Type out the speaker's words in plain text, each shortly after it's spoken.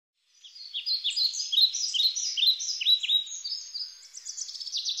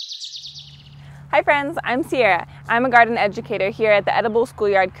Hi friends, I'm Sierra. I'm a garden educator here at the Edible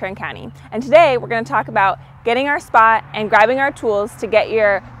Schoolyard, Kern County. And today we're going to talk about getting our spot and grabbing our tools to get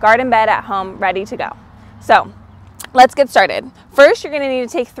your garden bed at home ready to go. So let's get started. First, you're going to need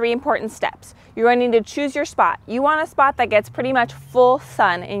to take 3 important steps. You're going to need to choose your spot. You want a spot that gets pretty much full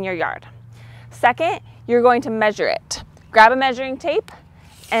sun in your yard. Second, you're going to measure it. Grab a measuring tape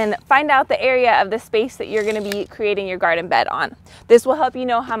and find out the area of the space that you're going to be creating your garden bed on. This will help you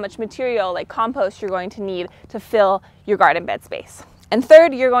know how much material like compost you're going to need to fill your garden bed space. And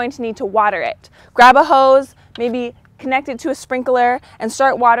third, you're going to need to water it. Grab a hose, maybe connect it to a sprinkler, and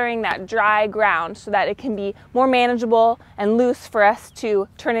start watering that dry ground so that it can be more manageable and loose for us to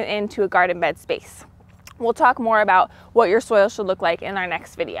turn it into a garden bed space. We'll talk more about what your soil should look like in our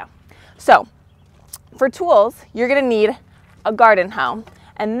next video. So, for tools, you're going to need a garden hoe.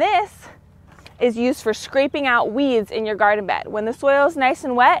 And this is used for scraping out weeds in your garden bed. When the soil is nice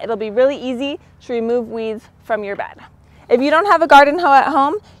and wet, it'll be really easy to remove weeds from your bed. If you don't have a garden hoe at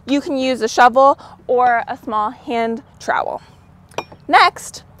home, you can use a shovel or a small hand trowel.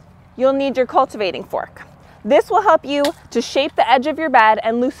 Next, you'll need your cultivating fork. This will help you to shape the edge of your bed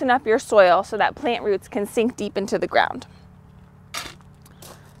and loosen up your soil so that plant roots can sink deep into the ground.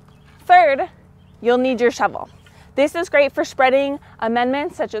 Third, you'll need your shovel. This is great for spreading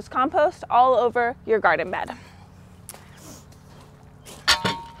amendments such as compost all over your garden bed.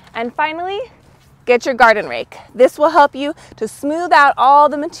 And finally, get your garden rake. This will help you to smooth out all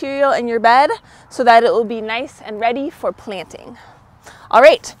the material in your bed so that it will be nice and ready for planting. All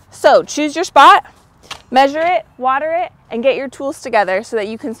right, so choose your spot, measure it, water it, and get your tools together so that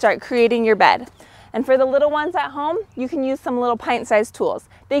you can start creating your bed. And for the little ones at home, you can use some little pint-sized tools.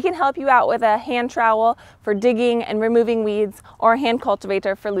 They can help you out with a hand trowel for digging and removing weeds or a hand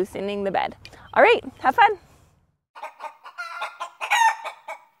cultivator for loosening the bed. All right, have fun.